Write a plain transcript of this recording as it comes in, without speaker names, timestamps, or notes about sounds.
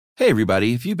Hey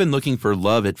everybody, if you've been looking for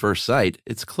love at first sight,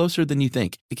 it's closer than you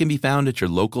think. It can be found at your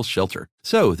local shelter.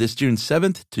 So this June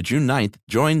 7th to June 9th,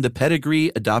 join the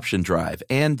Pedigree Adoption Drive,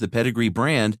 and the Pedigree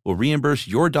brand will reimburse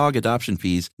your dog adoption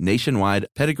fees nationwide.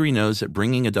 Pedigree knows that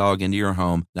bringing a dog into your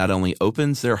home not only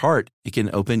opens their heart, it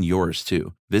can open yours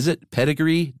too. Visit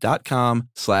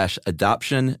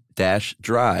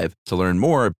pedigree.com/adoption-drive to learn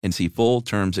more and see full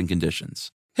terms and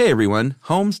conditions. Hey everyone,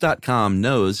 Homes.com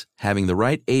knows having the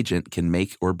right agent can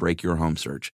make or break your home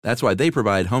search. That's why they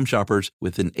provide home shoppers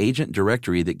with an agent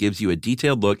directory that gives you a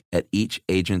detailed look at each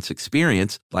agent's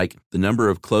experience, like the number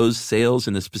of closed sales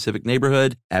in a specific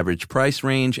neighborhood, average price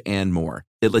range, and more.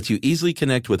 It lets you easily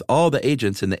connect with all the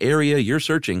agents in the area you're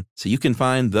searching so you can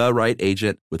find the right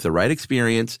agent with the right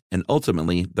experience and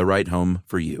ultimately the right home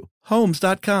for you.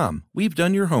 Homes.com. We've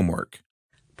done your homework.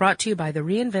 Brought to you by the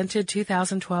reinvented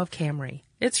 2012 Camry.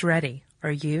 It's ready.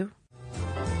 Are you?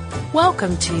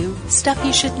 Welcome to Stuff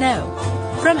You Should Know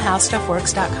from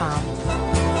HowStuffWorks.com.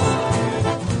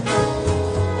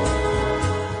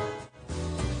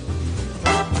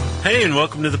 Hey, and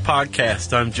welcome to the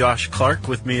podcast. I'm Josh Clark.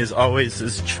 With me, as always,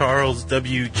 is Charles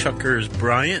W. Chuckers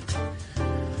Bryant.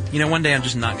 You know, one day I'm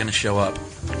just not going to show up.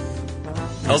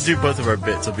 I'll do both of our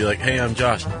bits. I'll be like, hey, I'm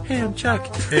Josh. Hey, I'm Chuck.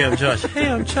 Hey, I'm Josh. Hey,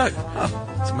 I'm Chuck.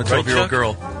 It's my 12-year-old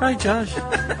girl. Hi, Josh.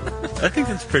 I think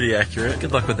that's pretty accurate.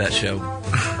 Good luck with that show.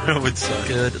 I would say.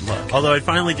 Good luck. Although I'd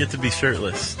finally get to be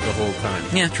shirtless the whole time.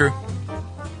 Yeah, true.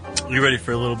 You ready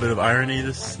for a little bit of irony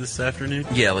this afternoon?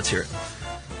 Yeah, let's hear it.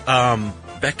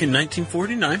 Back in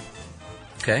 1949.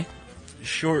 Okay.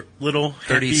 Short little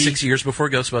 36 years before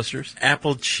Ghostbusters.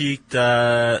 Apple-cheeked,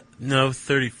 no,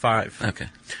 35. Okay.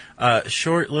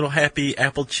 Short little happy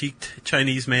apple-cheeked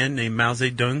Chinese man named Mao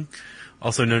Zedong,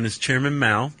 also known as Chairman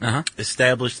Mao,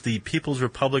 established the People's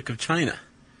Republic of China.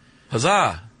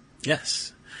 Huzzah!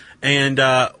 Yes. And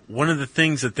one of the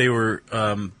things that they were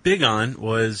big on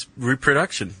was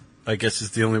reproduction, I guess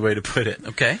is the only way to put it.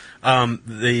 Okay.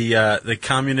 The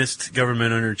communist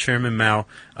government under Chairman Mao,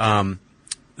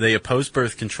 they opposed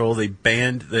birth control. They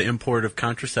banned the import of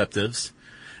contraceptives.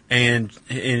 And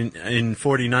in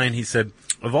 49, he said,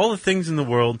 of all the things in the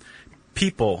world,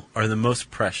 people are the most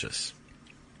precious.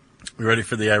 You ready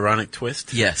for the ironic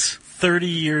twist? Yes. 30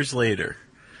 years later,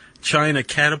 China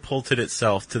catapulted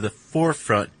itself to the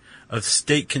forefront of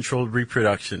state-controlled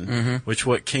reproduction, which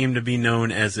what came to be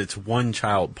known as its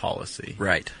one-child policy.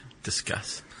 Right.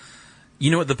 Discuss. You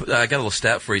know what? I got a little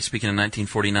stat for you. Speaking of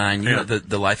 1949, you know what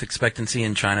the life expectancy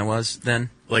in China was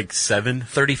then? Like 7?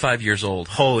 35 years old.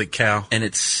 Holy cow! And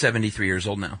it's 73 years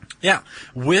old now. Yeah,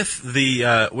 with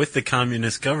the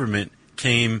communist government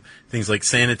came things like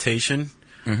sanitation,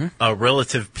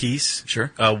 relative peace.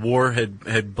 Sure. War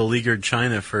had beleaguered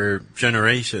China for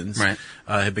generations. Right.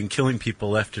 Had been killing people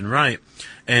left and right,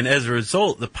 and as a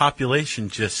result, the population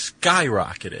just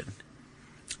skyrocketed.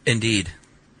 Indeed.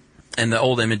 And the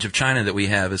old image of China that we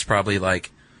have is probably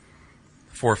like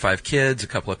 4 or 5 kids, a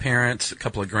couple of parents, a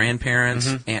couple of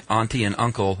grandparents, auntie and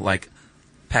uncle, like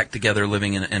packed together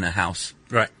living in a house.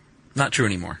 Right. Not true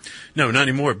anymore. No, not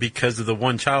anymore because of the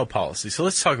one-child policy. So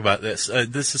let's talk about this.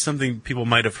 This is something people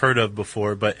might have heard of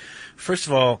before, but first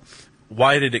of all,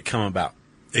 why did it come about?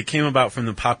 It came about from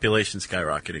the population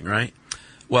skyrocketing, right?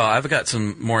 Well, I've got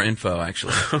some more info,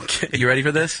 actually. Okay. You ready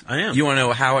for this? I am. You want to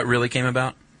know how it really came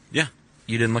about? Yeah.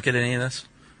 You didn't look at any of this?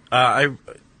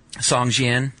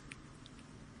 Songjian?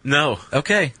 No.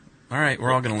 Okay. All right,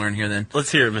 we're all going to learn here then.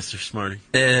 Let's hear it, Mr. Smarty.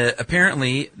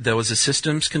 Apparently, there was a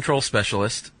systems control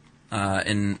specialist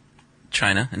in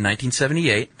China in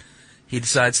 1978. He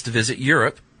decides to visit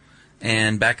Europe,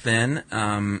 and back then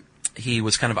he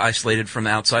was kind of isolated from the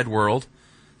outside world,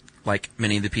 like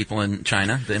many of the people in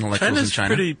China, the intellectuals in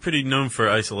China. China's pretty known for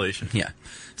isolation. Yeah.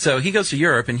 So he goes to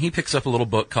Europe, and he picks up a little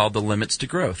book called The Limits to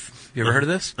Growth. Have you ever heard of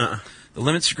this? The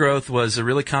Limits to Growth was a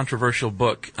really controversial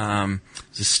book.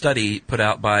 It's a study put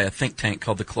out by a think tank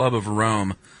called the Club of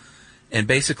Rome. And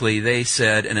basically, they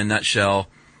said, in a nutshell,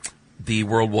 the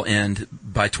world will end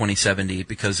by 2070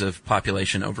 because of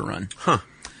population overrun.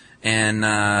 And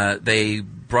they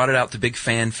brought it out to big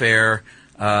fanfare,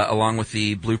 along with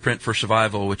the Blueprint for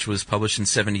Survival, which was published in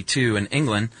 1972 in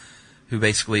England, who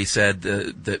basically said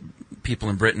that people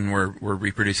in Britain were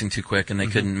reproducing too quick and they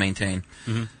couldn't maintain.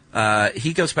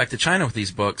 He goes back to China with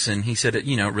these books, and he said, it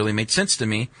really made sense to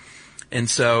me. And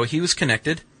so he was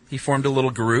connected. He formed a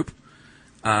little group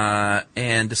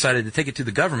and decided to take it to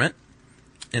the government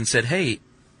and said, hey,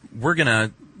 we're going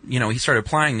to, he started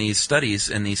applying these studies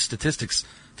and these statistics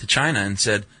to China and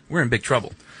said, we're in big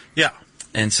trouble. Yeah.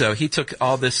 And so he took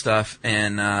all this stuff,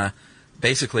 and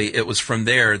basically it was from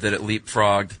there that it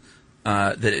leapfrogged,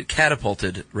 that it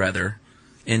catapulted, rather,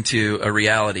 into a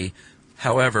reality.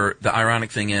 However, the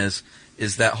ironic thing is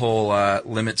that whole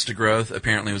limits to growth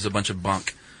apparently was a bunch of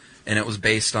bunk, and it was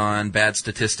based on bad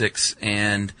statistics.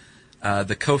 And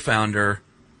the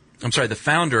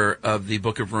founder of the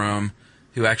Book of Rome,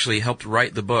 who actually helped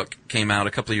write the book, came out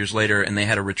a couple of years later, and they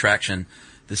had a retraction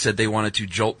that said they wanted to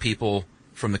jolt people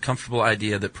from the comfortable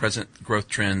idea that present growth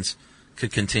trends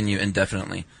could continue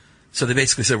indefinitely. So they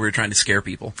basically said we were trying to scare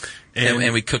people,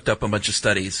 and we cooked up a bunch of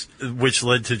studies. Which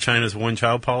led to China's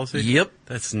one-child policy? Yep.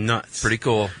 That's nuts. Pretty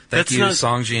cool. Thank you,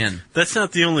 Song Jian. That's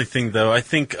not the only thing, though. I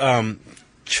think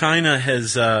China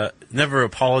has never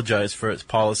apologized for its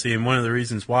policy, and one of the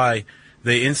reasons why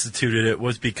they instituted it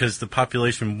was because the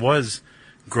population was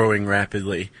growing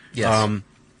rapidly. Yes.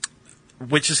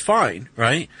 Which is fine,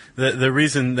 right? The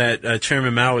reason that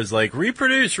Chairman Mao was like,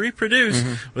 reproduce,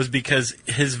 was because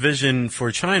his vision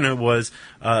for China was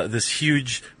this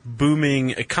huge booming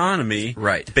economy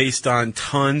based on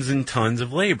tons and tons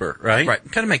of labor, right?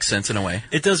 Right. Kind of makes sense in a way.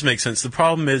 It does make sense. The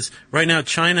problem is, right now,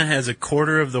 China has a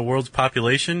quarter of the world's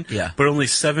population, but only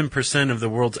 7% of the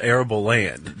world's arable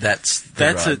land.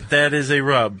 That is a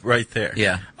rub right there.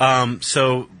 Yeah.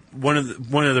 So one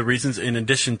of the reasons, in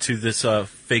addition to this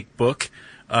fake book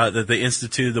that they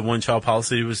instituted, the one-child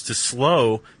policy, was to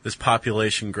slow this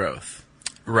population growth.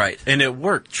 Right. And it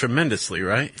worked tremendously,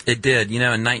 right? It did. You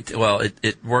know,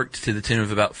 it worked to the tune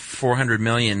of about 400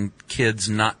 million kids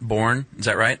not born. Is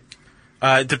that right?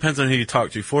 It depends on who you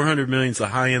talk to. 400 million is the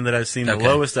high end that I've seen. The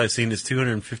lowest I've seen is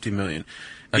 250 million.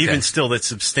 Okay. Even still, that's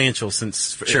substantial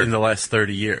in the last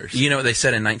 30 years. You know what they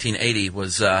said in 1980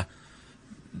 was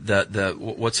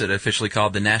what's it officially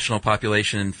called? The National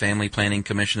Population and Family Planning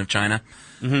Commission of China.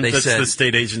 Mm-hmm. That's the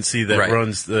state agency that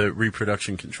runs the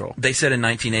reproduction control. They said in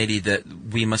 1980 that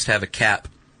we must have a cap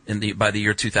by the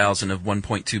year 2000 of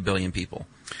 1.2 billion people.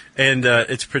 And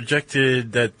it's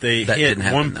projected that they hit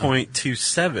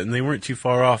 1.27. They weren't too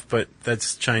far off, but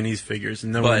that's Chinese figures,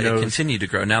 and no one knows. But it continued to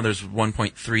grow. Now there's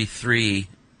 1.33,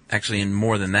 actually, and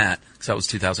more than that, because that was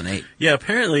 2008. Yeah,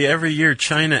 apparently every year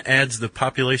China adds the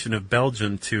population of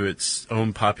Belgium to its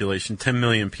own population, 10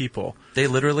 million people. They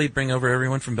literally bring over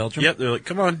everyone from Belgium? Yep, they're like,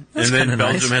 come on. That's and then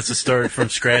Belgium nice. has to start from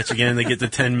scratch again. They get to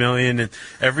 10 million, and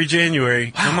every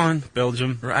January, come on,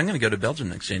 Belgium. I'm going to go to Belgium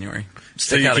next January.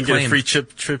 So you can get a free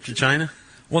trip to China?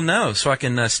 Well, no, so I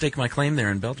can stake my claim there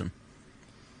in Belgium.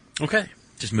 Okay.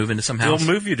 Just move into some house.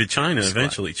 They'll move you to China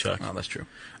eventually, Chuck. Oh, that's true.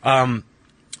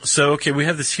 So, we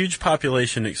have this huge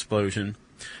population explosion.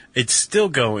 It's still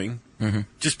going,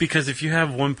 just because if you have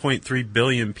 1.3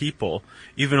 billion people,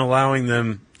 even allowing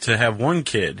them to have one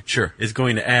kid is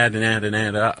going to add and add and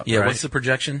add up. Yeah, right? What's the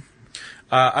projection?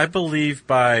 I believe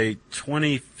by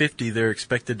 2050 they're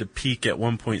expected to peak at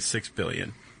 1.6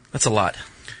 billion. That's a lot.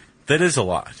 That is a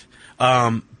lot.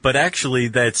 But actually,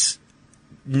 that's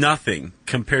nothing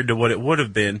compared to what it would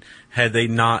have been had they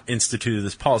not instituted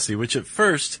this policy, which at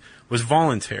first was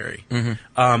voluntary.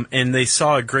 And they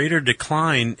saw a greater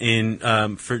decline in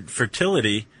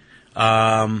fertility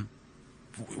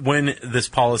when this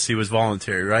policy was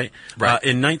voluntary, right?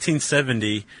 In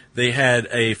 1970, they had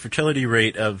a fertility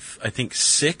rate of, I think,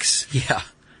 6. Yeah.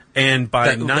 And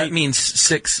by that means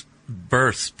 6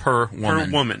 births per woman.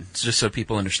 Per woman. Just so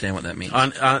people understand what that means.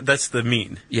 That's the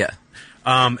mean. Yeah.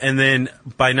 And then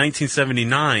by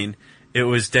 1979, it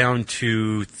was down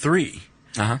to 3.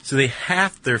 So they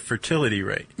halved their fertility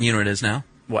rate. You know what it is now?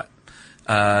 What?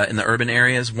 In the urban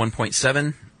areas,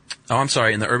 1.7. Oh, I'm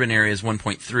sorry. In the urban areas,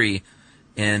 1.3.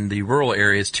 In the rural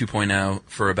areas, 2.0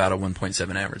 for about a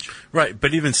 1.7 average. Right,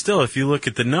 but even still, if you look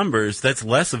at the numbers, that's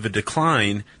less of a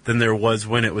decline than there was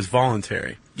when it was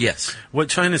voluntary. Yes. What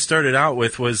China started out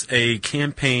with was a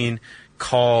campaign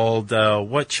called,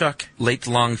 what, Chuck? Late,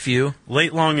 long, few.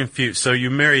 Late, long, and few. So you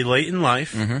marry late in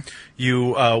life,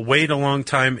 you wait a long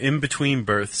time in between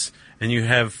births, and you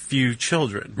have few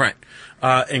children. Right.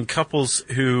 And couples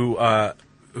who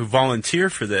volunteer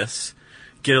for this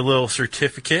get a little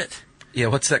certificate. Yeah,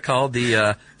 what's that called?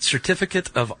 The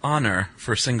Certificate of Honor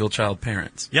for Single-Child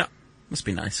Parents. Yeah. Must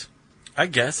be nice. I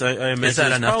guess. I imagine is that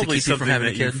it's enough to probably keep you from having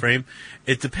a kid? Frame.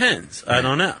 It depends. Right. I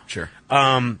don't know. Sure.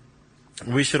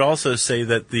 We should also say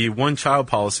that the one-child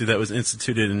policy that was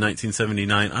instituted in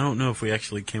 1979, I don't know if we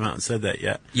actually came out and said that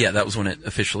yet. Yeah, that was when it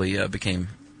officially became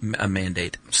a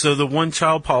mandate. So the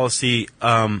one-child policy,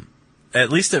 at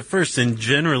least at first and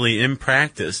generally in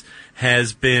practice,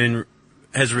 has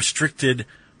restricted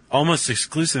almost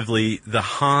exclusively the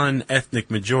Han ethnic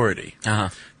majority.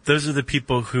 Those are the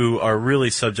people who are really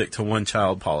subject to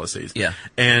one-child policies. Yeah.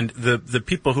 And the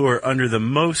people who are under the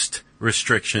most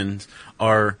restrictions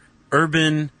are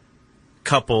urban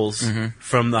couples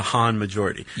from the Han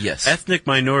majority. Yes. Ethnic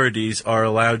minorities are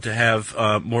allowed to have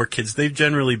more kids. They've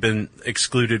generally been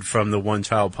excluded from the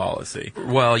one-child policy.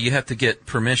 Well, you have to get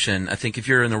permission. I think if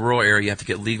you're in the rural area, you have to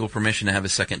get legal permission to have a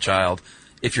second child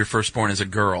if your firstborn is a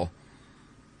girl.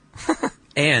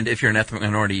 And if you're an ethnic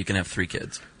minority, you can have 3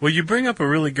 kids. Well, you bring up a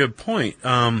really good point.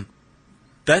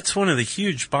 That's one of the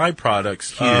huge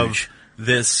byproducts of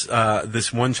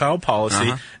this one-child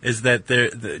policy is that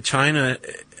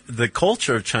the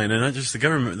culture of China, not just the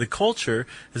government, the culture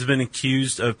has been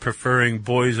accused of preferring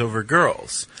boys over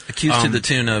girls. Accused to the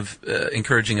tune of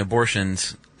encouraging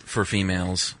abortions for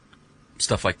females,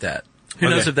 stuff like that. Who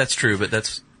knows if that's true, but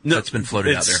that's been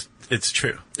floated out there. It's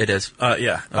true. It is?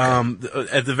 Yeah. Okay.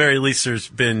 At the very least, there's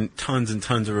been tons and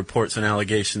tons of reports and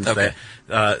allegations that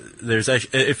there's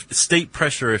actually, state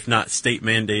pressure, if not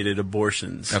state-mandated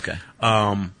abortions. Okay.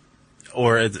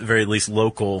 Or at the very least,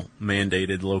 local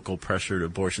pressured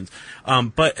abortions.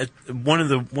 But one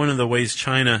of the ways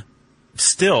China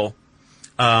still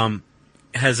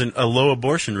has a low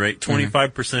abortion rate.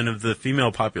 25% of the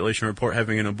female population report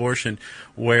having an abortion,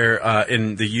 where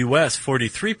in the U.S.,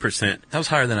 43%. That was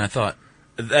higher than I thought.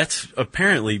 That's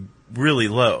apparently really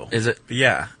low. Is it?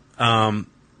 Yeah. At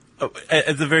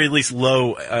the very least,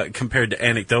 low compared to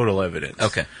anecdotal evidence.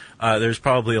 Okay. There's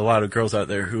probably a lot of girls out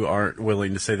there who aren't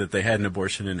willing to say that they had an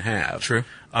abortion and have. True.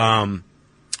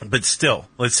 But still,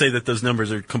 let's say that those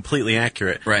numbers are completely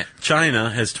accurate. Right. China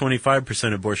has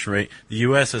 25% abortion rate. The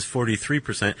U.S. has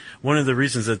 43%. One of the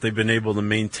reasons that they've been able to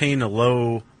maintain a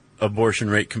low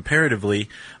abortion rate comparatively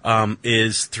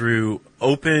is through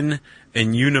open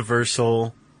and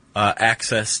universal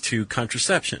access to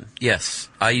contraception. Yes.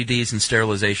 IUDs and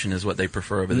sterilization is what they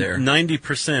prefer over there.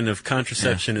 90% of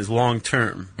contraception is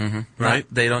long-term, right?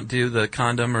 They don't do the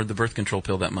condom or the birth control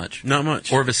pill that much. Not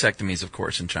much. Or vasectomies, of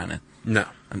course, in China. No.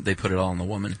 They put it all on the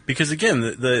woman. Because,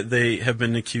 again, they have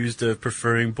been accused of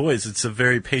preferring boys. It's a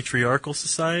very patriarchal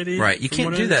society. Right. You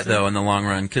can't do that, though, in the long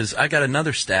run, because I got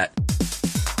another stat.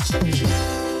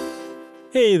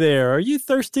 Hey there, are you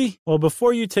thirsty? Well,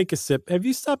 before you take a sip, have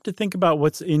you stopped to think about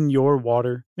what's in your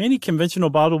water? Many conventional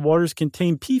bottled waters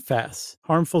contain PFAS,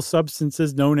 harmful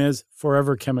substances known as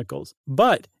forever chemicals.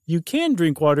 But you can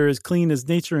drink water as clean as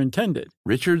nature intended.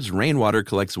 Richard's Rainwater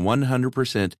collects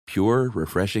 100% pure,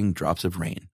 refreshing drops of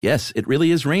rain. Yes, it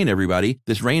really is rain, everybody.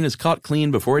 This rain is caught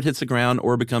clean before it hits the ground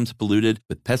or becomes polluted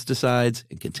with pesticides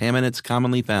and contaminants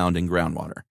commonly found in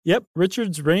groundwater. Yep,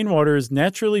 Richard's Rainwater is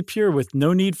naturally pure with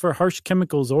no need for harsh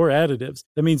chemicals or additives.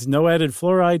 That means no added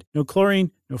fluoride, no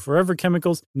chlorine, no forever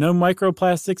chemicals, no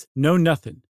microplastics, no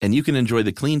nothing. And you can enjoy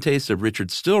the clean taste of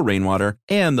Richard's still rainwater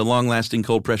and the long-lasting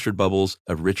cold-pressured bubbles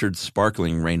of Richard's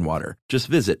sparkling rainwater. Just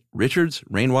visit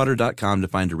richardsrainwater.com to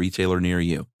find a retailer near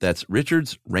you. That's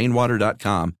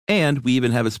richardsrainwater.com. And we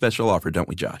even have a special offer, don't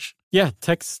we, Josh? Yeah,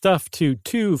 text STUFF to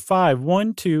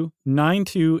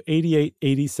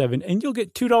 2512928887 and you'll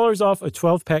get $2 off a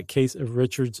 12-pack case of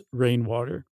Richard's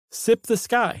Rainwater. Sip the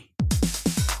sky.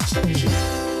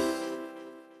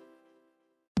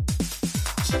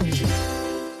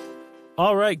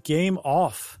 All right, game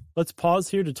off. Let's pause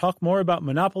here to talk more about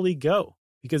Monopoly Go.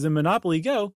 Because in Monopoly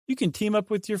Go, you can team up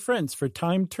with your friends for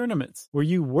timed tournaments where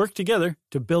you work together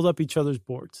to build up each other's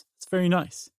boards. It's very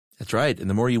nice. That's right. And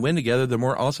the more you win together, the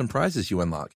more awesome prizes you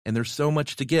unlock. And there's so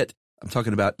much to get. I'm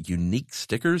talking about unique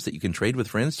stickers that you can trade with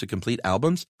friends to complete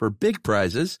albums for big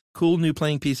prizes, cool new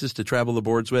playing pieces to travel the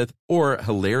boards with, or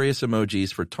hilarious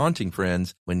emojis for taunting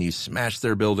friends when you smash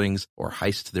their buildings or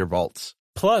heist their vaults.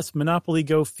 Plus, Monopoly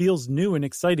Go feels new and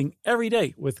exciting every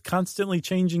day with constantly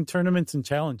changing tournaments and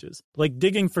challenges, like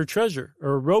digging for treasure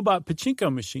or a robot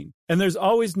pachinko machine. And there's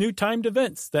always new timed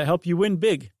events that help you win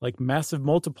big, like massive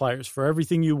multipliers for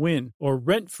everything you win or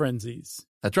rent frenzies.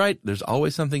 That's right. There's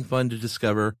always something fun to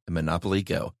discover in Monopoly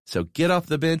Go. So get off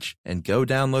the bench and go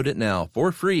download it now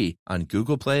for free on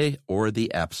Google Play or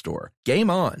the App Store. Game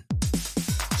on!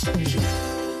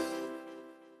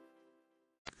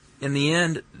 In the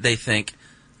end, they think,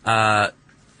 in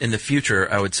the future,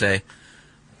 I would say,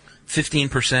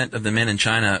 15% of the men in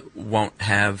China won't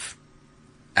have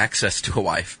access to a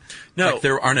wife. No. Like,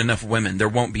 there aren't enough women. There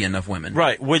won't be enough women.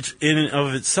 Right, which in and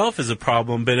of itself is a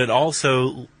problem, but it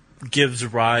also gives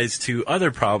rise to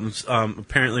other problems.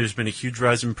 Apparently there's been a huge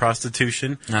rise in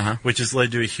prostitution, which has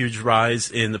led to a huge rise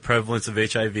in the prevalence of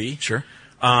HIV. Sure.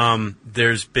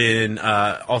 There's been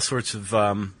all sorts of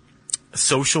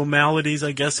social maladies,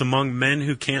 I guess, among men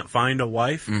who can't find a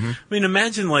wife. I mean,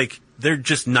 imagine, like, there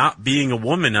just not being a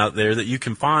woman out there that you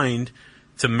can find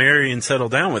to marry and settle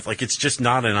down with. Like, it's just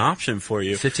not an option for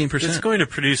you. 15%. It's going to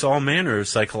produce all manner of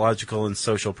psychological and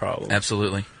social problems.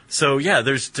 Absolutely. So yeah,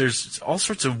 there's all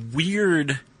sorts of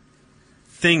weird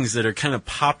things that are kind of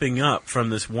popping up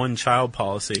from this one-child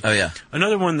policy. Oh, yeah.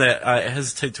 Another one that I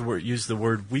hesitate to use the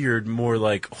word weird, more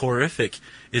like horrific,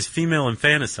 is female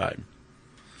infanticide.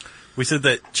 We said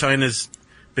that China's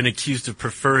been accused of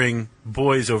preferring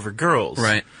boys over girls.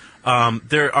 Right.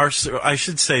 There are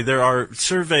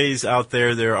surveys out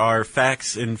there, there are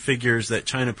facts and figures that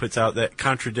China puts out that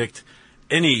contradict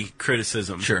any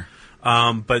criticism. Sure.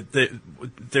 But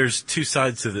there's two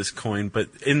sides to this coin. But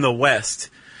in the West,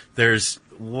 there's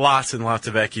lots and lots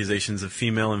of accusations of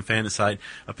female infanticide.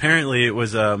 Apparently, it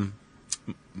was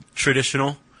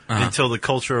traditional until the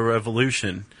Cultural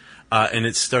Revolution, and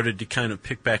it started to kind of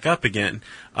pick back up again.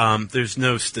 There's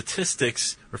no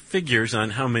statistics or figures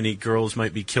on how many girls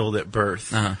might be killed at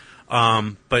birth.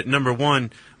 But number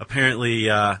one, apparently,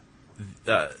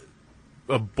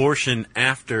 abortion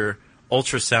after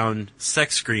ultrasound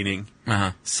sex screening,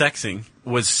 sexing,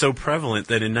 was so prevalent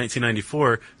that in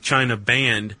 1994, China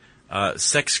banned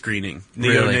sex screening,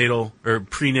 neonatal or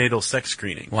prenatal sex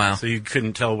screening. Wow. So you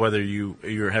couldn't tell whether you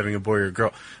were having a boy or a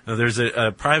girl. Now, there's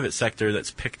a private sector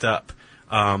that's picked up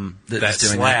that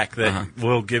slack that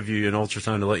will give you an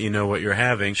ultrasound to let you know what you're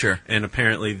having. Sure. And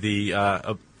apparently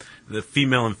the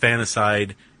female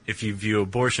infanticide, if you view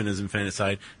abortion as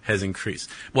infanticide, has increased.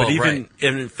 Well, but even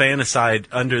infanticide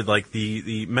under like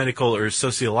the medical or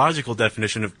sociological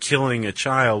definition of killing a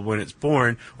child when it's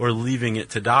born or leaving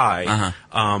it to die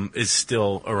is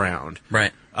still around.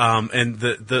 Right. And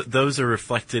those are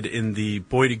reflected in the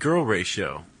boy-to-girl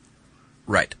ratio.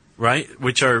 Right. Right?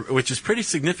 Which is pretty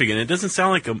significant. It doesn't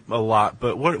sound like a lot,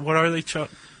 but what are they, Chuck?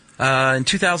 In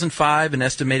 2005, an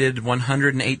estimated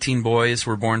 118 boys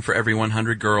were born for every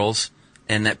 100 girls.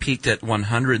 And that peaked at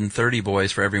 130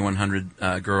 boys for every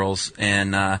 100 girls.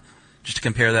 And just to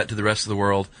compare that to the rest of the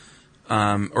world,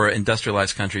 or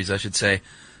industrialized countries, I should say,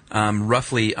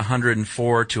 roughly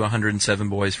 104 to 107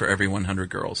 boys for every 100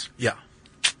 girls. Yeah.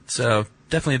 So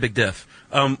definitely a big diff.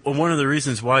 One of the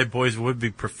reasons why boys would be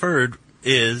preferred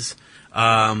is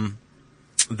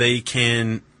they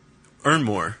can earn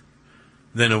more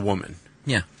than a woman.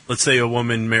 Yeah. Let's say a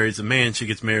woman marries a man, she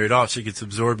gets married off, she gets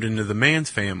absorbed into the man's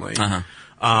family.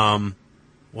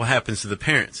 What happens to the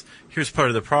parents? Here's part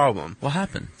of the problem. What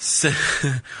happened?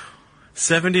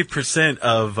 70%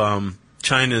 of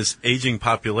China's aging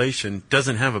population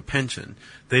doesn't have a pension.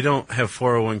 They don't have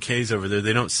 401ks over there.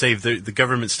 They don't save. The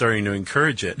government's starting to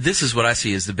encourage it. This is what I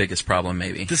see as the biggest problem,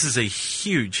 maybe. This is a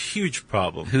huge, huge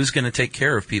problem. Who's going to take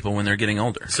care of people when they're getting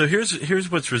older? So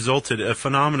here's what's resulted, a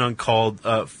phenomenon called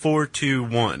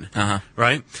 4-2-1.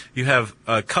 Right? You have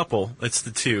a couple, that's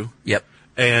the two. Yep.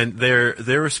 And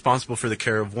they're responsible for the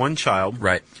care of one child.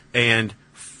 Right. And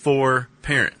 4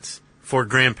 parents, 4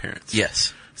 grandparents.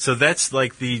 Yes. So that's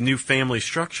like the new family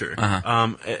structure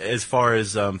as far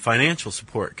as financial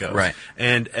support goes. Right.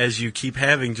 And as you keep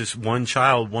having just one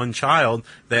child,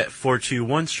 that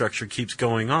 4-2-1 structure keeps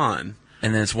going on.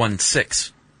 And then it's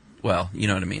 1-6. Well, you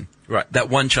know what I mean. Right. That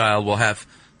one child will have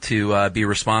to be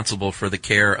responsible for the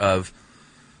care of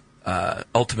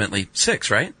ultimately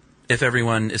 6, right? If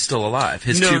everyone is still alive.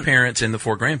 His 2 parents and the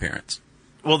 4 grandparents.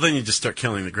 Well, then you just start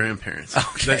killing the grandparents.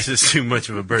 Okay. That's just too much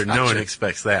of a burden. No one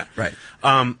expects that. Right.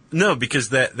 No,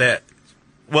 because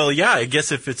well, yeah, I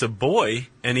guess if it's a boy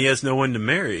and he has no one to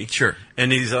marry. Sure.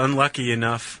 And he's unlucky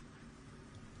enough.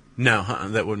 No,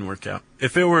 that wouldn't work out.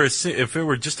 If it were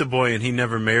just a boy and he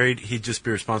never married, he'd just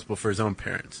be responsible for his own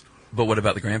parents. But what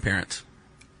about the grandparents?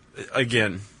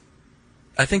 Again.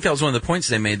 I think that was one of the points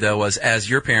they made, though, was as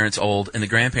your parents old and the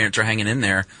grandparents are hanging in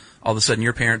there, all of a sudden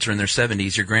your parents are in their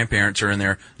 70s, your grandparents are in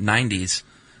their 90s,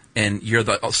 and you're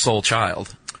the sole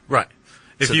child. Right.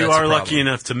 If So you that's a are lucky problem.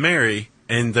 enough to marry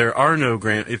and there are no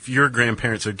if your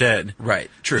grandparents are dead,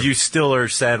 Right. True. you still are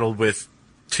saddled with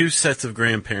 2 sets of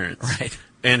grandparents. Right.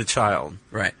 And a child.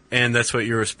 Right. And that's what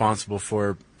you're responsible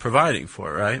for providing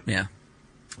for, right? Yeah.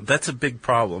 That's a big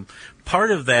problem. Part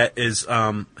of that is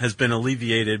has been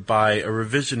alleviated by a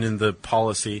revision in the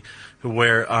policy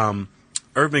where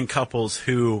urban couples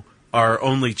who are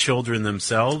only children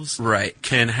themselves Right.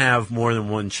 can have more than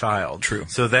one child. True.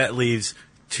 So that leaves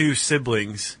 2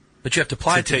 siblings. But you have to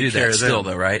apply To to take do care that of them. still,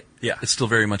 though, right? Yeah. It's still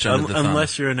very much under the thumb.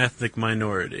 Unless you're an ethnic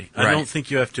minority. I Right. don't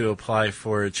think you have to apply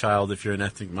for a child if you're an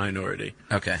ethnic minority.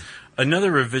 Okay.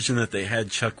 Another revision that they had,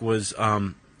 Chuck, was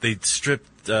they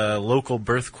stripped local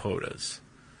birth quotas.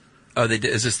 Oh, they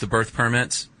did. Is this the birth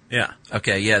permits? Yeah.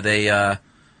 Okay, yeah, they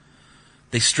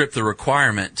stripped the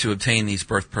requirement to obtain these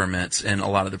birth permits in a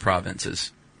lot of the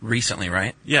provinces recently,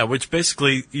 right? Yeah, which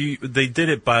basically they did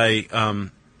it by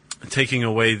taking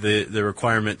away the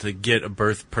requirement to get a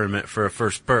birth permit for a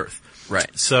first birth. Right.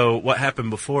 So what happened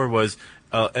before was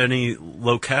any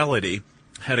locality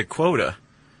had a quota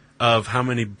of how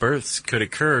many births could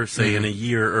occur, say, in a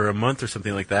year or a month or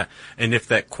something like that. And if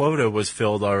that quota was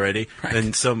filled already,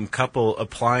 then some couple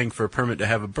applying for a permit to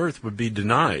have a birth would be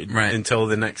denied until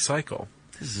the next cycle.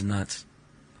 This is nuts.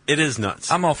 It is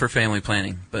nuts. I'm all for family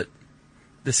planning, but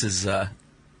this is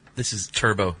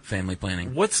turbo family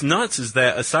planning. What's nuts is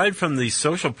that aside from these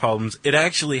social problems, it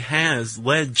actually has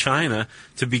led China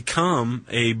to become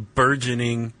a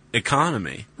burgeoning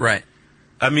economy. Right.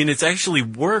 I mean, it's actually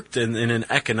worked in an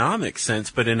economic sense,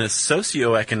 but in a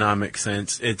socioeconomic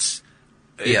sense, it's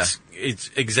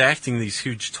exacting these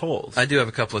huge tolls. I do have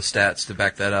a couple of stats to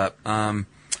back that up.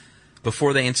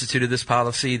 Before they instituted this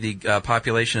policy, the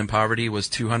population in poverty was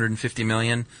 250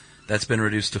 million. That's been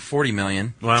reduced to 40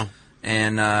 million. Wow.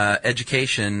 And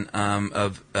education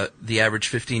of the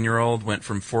average 15-year-old went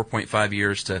from 4.5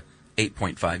 years to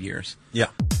 8.5 years. Yeah.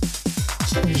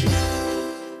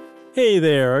 Hey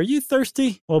there, are you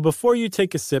thirsty? Well, before you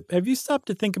take a sip, have you stopped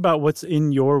to think about what's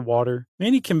in your water?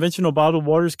 Many conventional bottled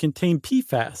waters contain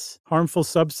PFAS, harmful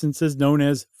substances known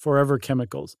as forever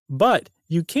chemicals. But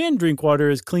you can drink water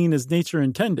as clean as nature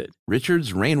intended.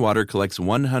 Richard's Rainwater collects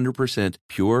 100%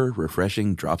 pure,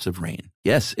 refreshing drops of rain.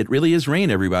 Yes, it really is rain,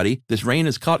 everybody. This rain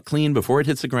is caught clean before it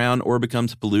hits the ground or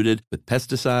becomes polluted with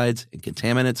pesticides and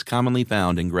contaminants commonly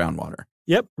found in groundwater.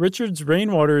 Yep, Richard's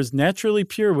Rainwater is naturally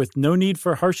pure with no need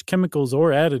for harsh chemicals or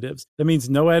additives. That means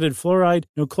no added fluoride,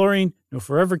 no chlorine, no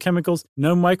forever chemicals,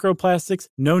 no microplastics,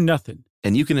 no nothing.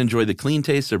 And you can enjoy the clean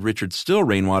taste of Richard's still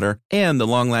rainwater and the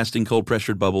long-lasting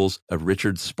cold-pressured bubbles of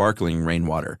Richard's sparkling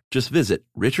rainwater. Just visit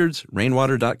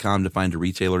richardsrainwater.com to find a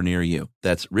retailer near you.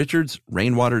 That's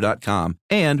richardsrainwater.com.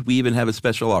 And we even have a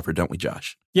special offer, don't we,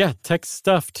 Josh? Yeah, text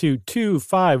STUFF to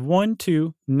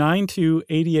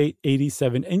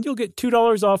 2512928887 and you'll get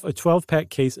 $2 off a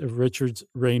 12-pack case of Richard's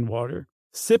Rainwater.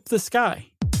 Sip the sky.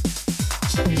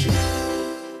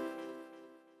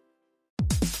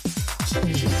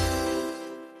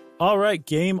 All right,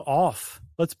 game off.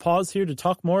 Let's pause here to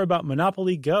talk more about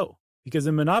Monopoly Go. Because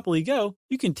in Monopoly Go,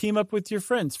 you can team up with your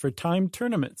friends for timed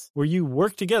tournaments where you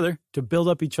work together to build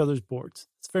up each other's boards.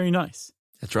 It's very nice.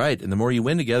 That's right. And the more you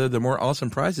win together, the more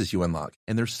awesome prizes you unlock.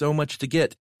 And there's so much to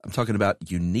get. I'm talking about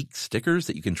unique stickers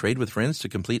that you can trade with friends to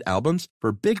complete albums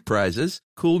for big prizes,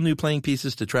 cool new playing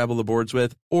pieces to travel the boards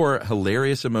with, or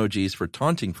hilarious emojis for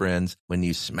taunting friends when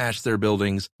you smash their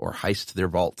buildings or heist their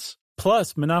vaults.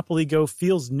 Plus, Monopoly Go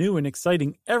feels new and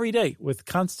exciting every day with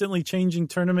constantly changing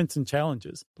tournaments and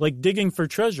challenges, like digging for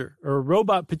treasure or a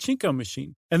robot pachinko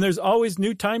machine. And there's always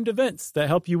new timed events that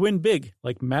help you win big,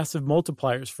 like massive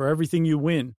multipliers for everything you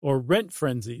win or rent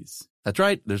frenzies. That's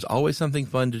right. There's always something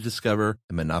fun to discover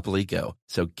in Monopoly Go.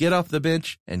 So get off the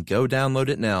bench and go download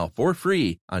it now for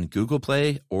free on Google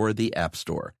Play or the App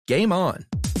Store. Game on!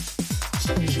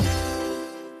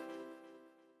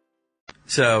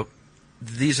 So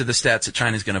these are the stats that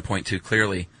China's going to point to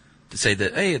clearly to say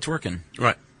that, hey, it's working.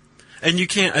 Right. And you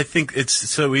can't, I think it's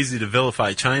so easy to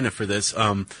vilify China for this.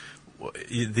 Like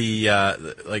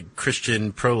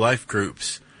Christian pro-life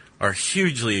groups are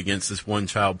hugely against this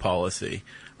one-child policy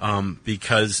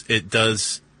because it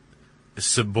does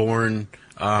suborn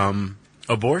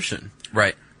abortion.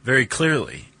 Right. Very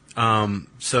clearly.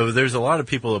 So there's a lot of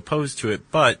people opposed to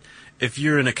it, but if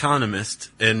you're an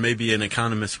economist, and maybe an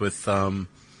economist with no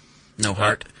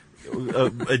heart,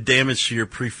 a damage to your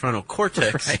prefrontal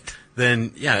cortex, right,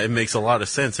 then yeah, it makes a lot of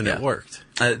sense, and it worked.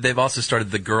 They've also started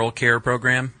the Girl Care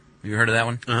program. Have you heard of that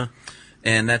one? Uh-huh.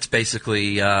 And that's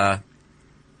basically, in a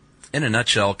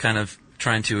nutshell, kind of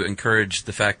trying to encourage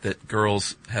the fact that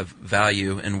girls have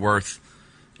value and worth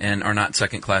and are not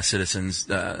second-class citizens.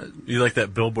 You like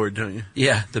that billboard, don't you?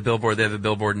 Yeah, the billboard. They have a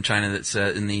billboard in China that's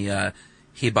in the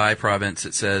Hebei province.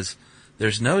 It says,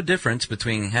 "There's no difference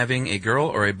between having a girl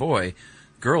or a boy.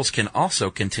 Girls can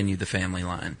also continue the family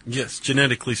line." Yes,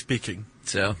 genetically speaking.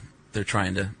 So they're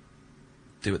trying to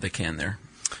do what they can there.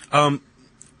 I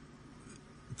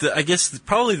guess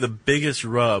probably the biggest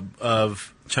rub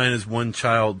of China's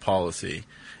one-child policy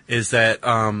is that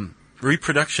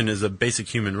reproduction is a basic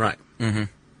human right. Mm-hmm.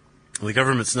 The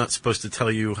government's not supposed to tell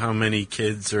you how many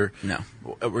kids or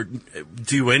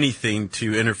do anything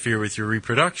to interfere with your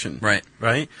reproduction. Right.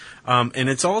 Right? And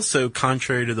it's also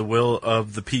contrary to the will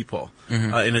of the people.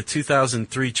 Mm-hmm. In a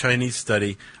 2003 Chinese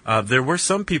study, there were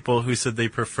some people who said they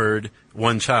preferred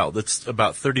one child. That's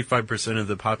about 35% of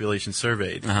the population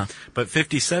surveyed. Uh-huh. But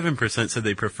 57% said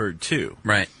they preferred two.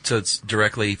 Right. So it's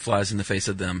directly flies in the face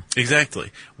of them.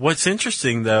 Exactly. What's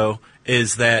interesting, though,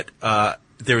 is that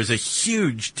there was a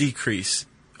huge decrease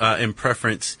in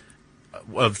preference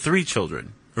of 3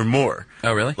 children or more.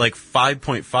 Oh, really? Like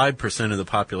 5.5% of the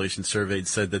population surveyed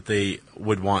said that they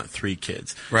would want 3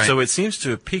 kids. Right. So it seems to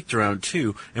have peaked around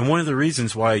 2. And one of the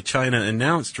reasons why China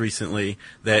announced recently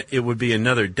that it would be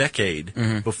another decade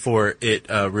before it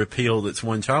repealed its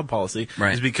one-child policy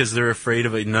is because they're afraid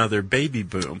of another baby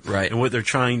boom. Right. And what they're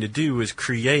trying to do is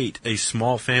create a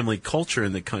small family culture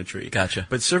in the country. Gotcha.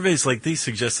 But surveys like these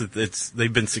suggest that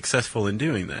they've been successful in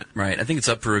doing that. Right. I think it's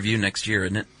up for review next year,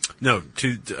 isn't it? No,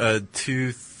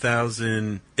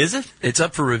 2000. Is it? It's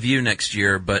up for review next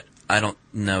year, but I don't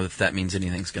know if that means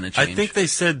anything's going to change. I think they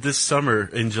said this summer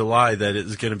in July that it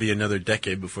was going to be another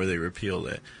decade before they repealed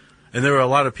it. And there were a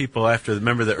lot of people after.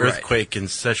 Remember the earthquake in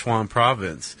Sichuan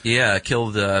province? Yeah, it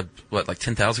killed, like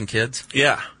 10,000 kids?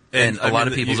 Yeah. And a lot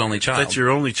of people's only child. That's your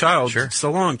only child. Sure.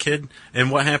 So long, kid. And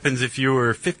what happens if you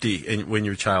were 50 when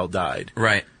your child died?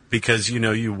 Right. Because,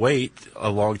 you wait a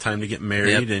long time to get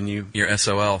married and you... Your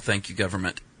SOL, thank you,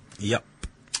 government. Yep.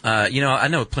 I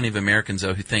know plenty of Americans,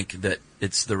 though, who think that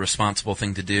it's the responsible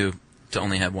thing to do to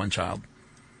only have one child.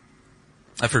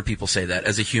 I've heard people say that.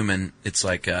 As a human, it's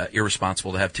like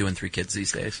irresponsible to have 2 and 3 kids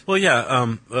these days. Well,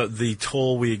 yeah, the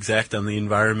toll we exact on the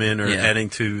environment or adding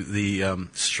to the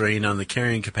strain on the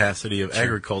carrying capacity of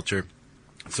agriculture.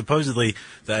 Supposedly,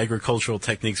 the agricultural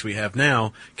techniques we have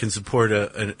now can support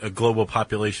a global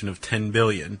population of 10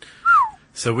 billion.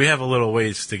 So we have a little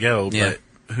ways to go, but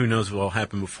who knows what will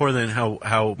happen before then,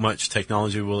 how much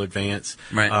technology will advance.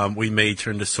 Right. We may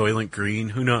turn to Soylent Green,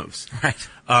 who knows.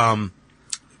 Right.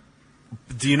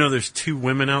 Do you know there's 2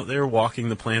 women out there walking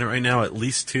the planet right now, at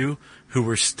least 2, who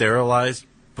were sterilized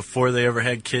before they ever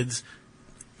had kids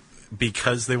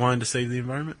because they wanted to save the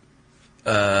environment?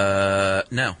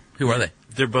 No. Who are they?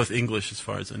 They're both English, as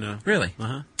far as I know. Really?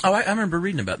 Uh-huh. Oh, I remember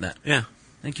reading about that. Yeah.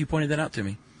 I think you pointed that out to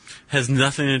me. Has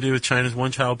nothing to do with China's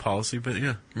one-child policy, but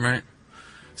yeah. Right.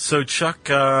 So Chuck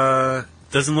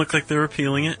doesn't look like they're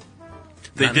repealing it.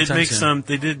 They Not did anytime make soon. some.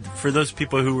 They did for those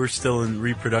people who were still in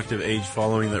reproductive age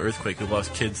following the earthquake who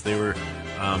lost kids. They were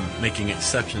making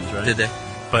exceptions, right? Did they?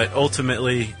 But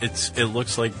ultimately, it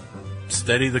looks like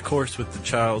steady the course with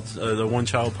the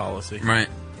one-child policy. Right.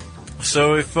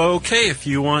 So if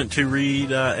you want to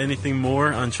read anything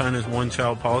more on China's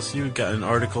one-child policy, we've got an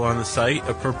article on the site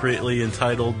appropriately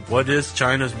entitled, "What is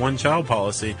China's one-child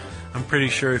policy?" I'm pretty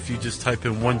sure if you just type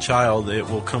in one child, it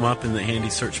will come up in the handy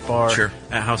search bar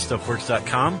at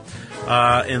howstuffworks.com.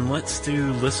 And let's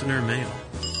do listener mail.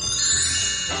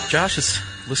 Josh, it's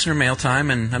listener mail time,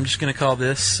 and I'm just going to call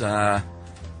this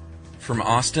from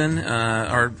Austin,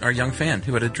 our young fan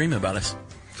who had a dream about us.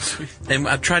 Sweet. And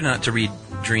I've tried not to read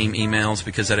dream emails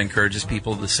because that encourages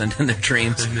people to send in their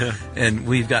dreams. And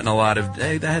we've gotten a lot of,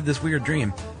 hey, I had this weird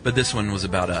dream. But this one was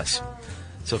about us.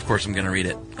 So, of course, I'm going to read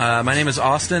it. My name is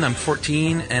Austin. I'm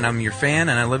 14, and I'm your fan,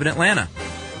 and I live in Atlanta.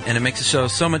 And it makes the show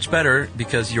so much better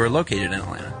because you are located in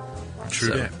Atlanta.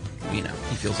 True that.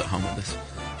 He feels at home with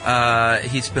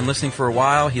us. He's been listening for a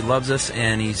while. He loves us,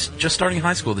 and he's just starting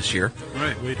high school this year.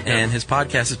 Right, way to go. And his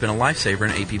podcast has been a lifesaver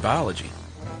in AP Biology.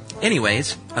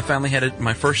 Anyways, I finally had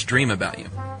my first dream about you.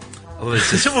 Although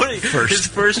this is his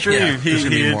first dream. Yeah,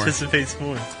 he anticipates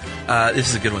more. This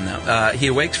is a good one, though. He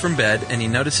awakes from bed, and he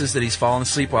notices that he's fallen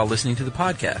asleep while listening to the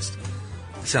podcast.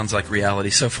 Sounds like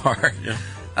reality so far.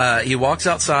 Yeah. He walks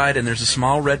outside, and there's a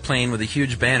small red plane with a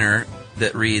huge banner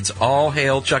that reads, "All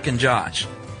hail Chuck and Josh."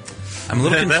 I'm a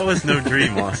little that was no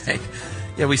dream, Austin. Right.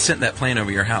 Yeah, we sent that plane over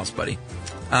your house, buddy.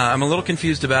 I'm a little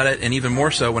confused about it, and even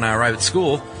more so when I arrive at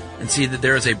school and see that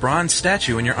there is a bronze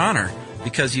statue in your honor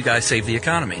because you guys saved the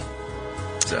economy.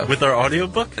 So, with our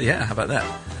audiobook? Yeah, how about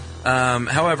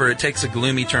that? However, it takes a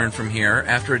gloomy turn from here.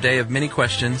 After a day of many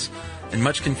questions and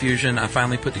much confusion, I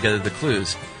finally put together the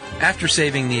clues. After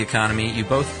saving the economy, you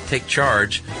both take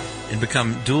charge and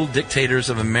become dual dictators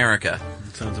of America.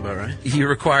 That sounds about right. You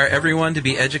require everyone to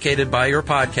be educated by your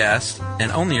podcast,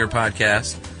 and only your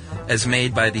podcast, as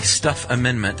made by the Stuff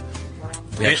Amendment.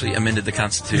 We actually amended the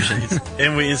Constitution.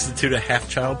 And we institute a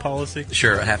half-child policy?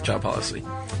 Sure, a half-child policy.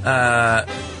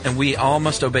 And we all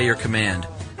must obey your command.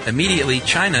 Immediately,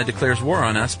 China declares war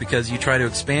on us because you try to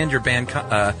expand your banned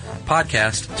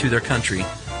podcast to their country.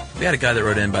 We had a guy that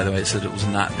wrote in, by the way, that said it was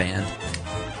not banned.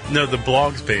 No, the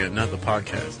blog's banned, not the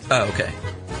podcast. Oh, okay.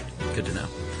 Good to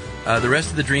know. The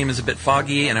rest of the dream is a bit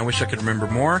foggy, and I wish I could remember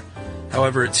more.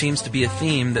 However, it seems to be a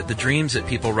theme that the dreams that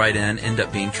people write in end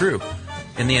up being true.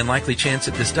 In the unlikely chance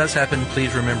that this does happen,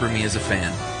 please remember me as a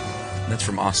fan. That's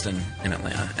from Austin in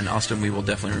Atlanta. And Austin, we will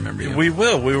definitely remember you. We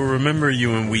will. We will remember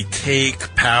you when we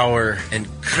take power. And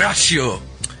crush you.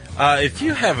 If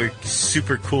you have a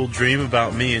super cool dream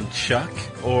about me and Chuck,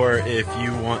 or if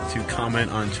you want to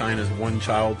comment on China's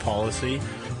one-child policy,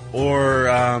 or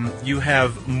you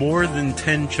have more than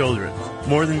 10 children,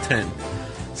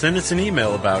 send us an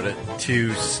email about it to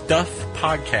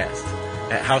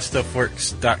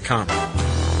stuffpodcast@howstuffworks.com.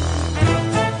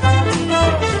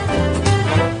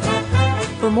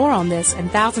 For more on this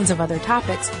and thousands of other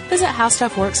topics, visit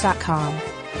howstuffworks.com.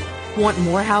 Want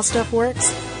more How Stuff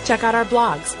Works? Check out our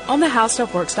blogs on the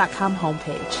howstuffworks.com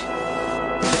homepage.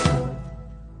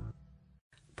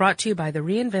 Brought to you by the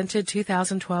reinvented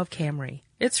 2012 Camry.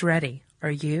 It's ready. Are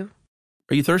you?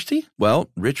 Are you thirsty? Well,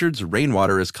 Richard's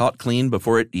rainwater is caught clean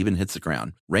before it even hits the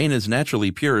ground. Rain is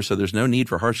naturally pure, so there's no need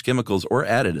for harsh chemicals or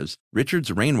additives.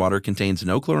 Richard's rainwater contains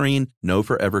no chlorine, no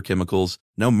forever chemicals,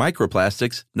 no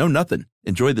microplastics, no nothing.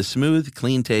 Enjoy the smooth,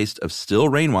 clean taste of still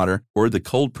rainwater or the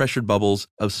cold-pressured bubbles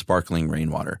of sparkling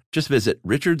rainwater. Just visit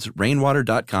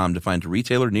richardsrainwater.com to find a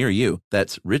retailer near you.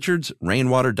 That's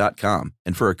richardsrainwater.com.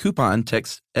 And for a coupon,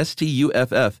 text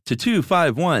STUFF to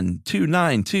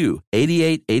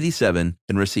 251-292-8887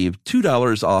 and receive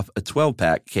 $2 off a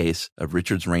 12-pack case of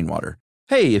Richard's Rainwater.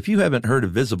 Hey, if you haven't heard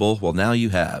of Visible, well, now you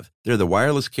have. They're the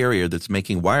wireless carrier that's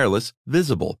making wireless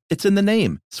visible. It's in the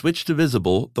name. Switch to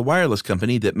Visible, the wireless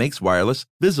company that makes wireless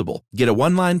visible. Get a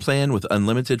one-line plan with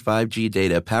unlimited 5G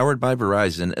data powered by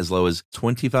Verizon as low as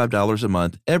 $25 a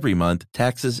month, every month,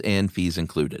 taxes and fees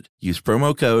included. Use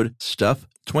promo code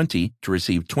STUFF20 to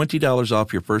receive $20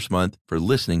 off your first month for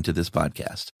listening to this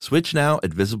podcast. Switch now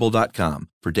at Visible.com.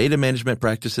 For data management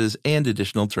practices and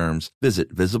additional terms,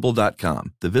 visit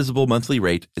Visible.com. The Visible monthly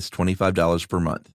rate is $25 per month.